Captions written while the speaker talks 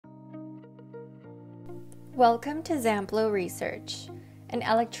Welcome to Zamplo Research, an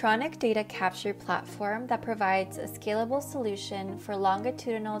electronic data capture platform that provides a scalable solution for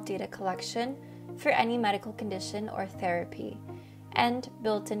longitudinal data collection for any medical condition or therapy, and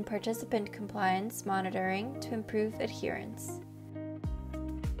built-in participant compliance monitoring to improve adherence.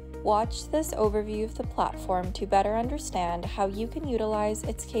 Watch this overview of the platform to better understand how you can utilize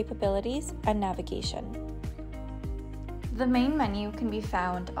its capabilities and navigation. The main menu can be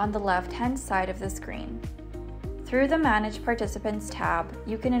found on the left-hand side of the screen. Through the Manage Participants tab,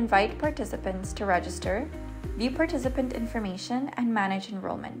 you can invite participants to register, view participant information, and manage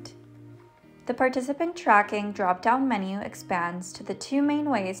enrollment. The Participant Tracking drop-down menu expands to the two main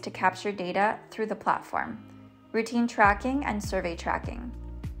ways to capture data through the platform: routine tracking and survey tracking.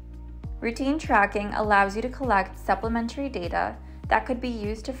 Routine tracking allows you to collect supplementary data that could be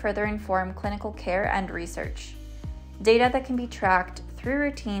used to further inform clinical care and research. Data that can be tracked through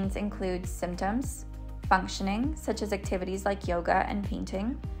routines includes symptoms, functioning, such as activities like yoga and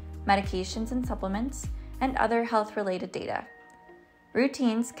painting, medications and supplements, and other health-related data.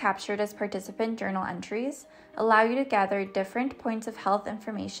 Routines, captured as participant journal entries, allow you to gather different points of health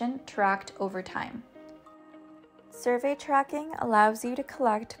information tracked over time. Survey tracking allows you to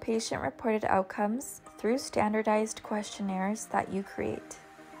collect patient-reported outcomes through standardized questionnaires that you create.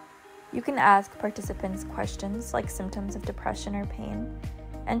 You can ask participants questions like symptoms of depression or pain,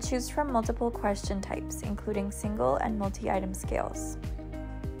 and choose from multiple question types, including single and multi-item scales.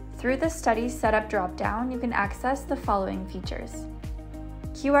 Through the Study Setup drop-down, you can access the following features.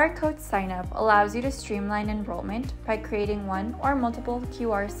 QR code sign-up allows you to streamline enrollment by creating one or multiple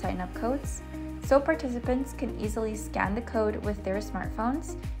QR sign-up codes, so participants can easily scan the code with their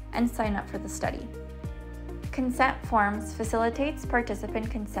smartphones and sign up for the study. Consent Forms facilitates participant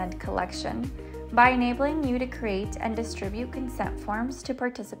consent collection by enabling you to create and distribute consent forms to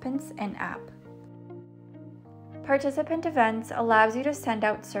participants in-app. Participant Events allows you to send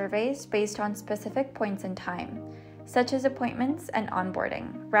out surveys based on specific points in time, such as appointments and onboarding,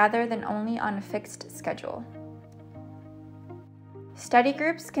 rather than only on a fixed schedule. Study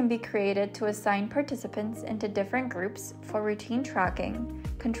groups can be created to assign participants into different groups for routine tracking,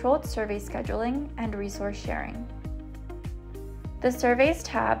 controlled survey scheduling, and resource sharing. The Surveys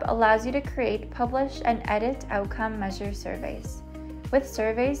tab allows you to create, publish, and edit outcome measure surveys. With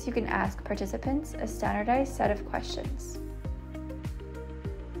surveys, you can ask participants a standardized set of questions.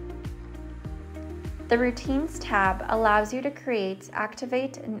 The Routines tab allows you to create,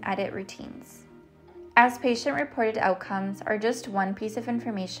 activate, and edit routines. As patient-reported outcomes are just one piece of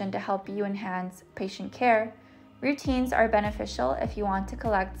information to help you enhance patient care, routines are beneficial if you want to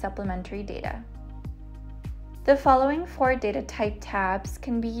collect supplementary data. The following 4 data type tabs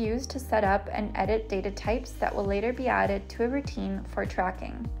can be used to set up and edit data types that will later be added to a routine for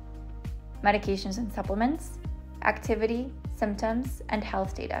tracking: medications and supplements, activity, symptoms, and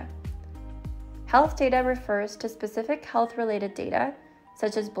health data. Health data refers to specific health-related data,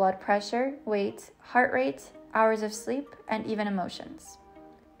 such as blood pressure, weight, heart rate, hours of sleep, and even emotions.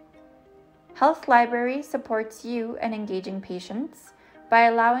 Health Library supports you in engaging patients by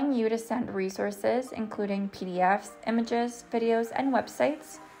allowing you to send resources, including PDFs, images, videos, and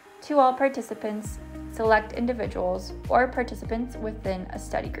websites, to all participants, select individuals, or participants within a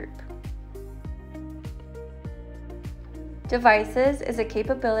study group. Devices is a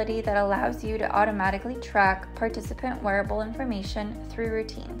capability that allows you to automatically track participant wearable information through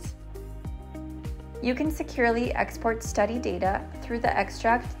routines. You can securely export study data through the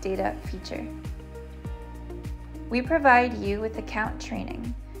Extract Data feature. We provide you with account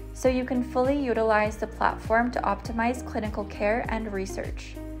training, so you can fully utilize the platform to optimize clinical care and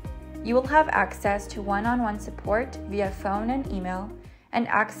research. You will have access to one-on-one support via phone and email, and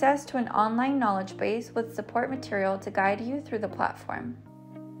access to an online knowledge base with support material to guide you through the platform.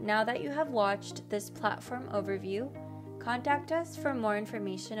 Now that you have watched this platform overview, contact us for more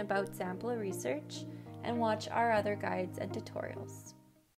information about Zamplo Research and watch our other guides and tutorials.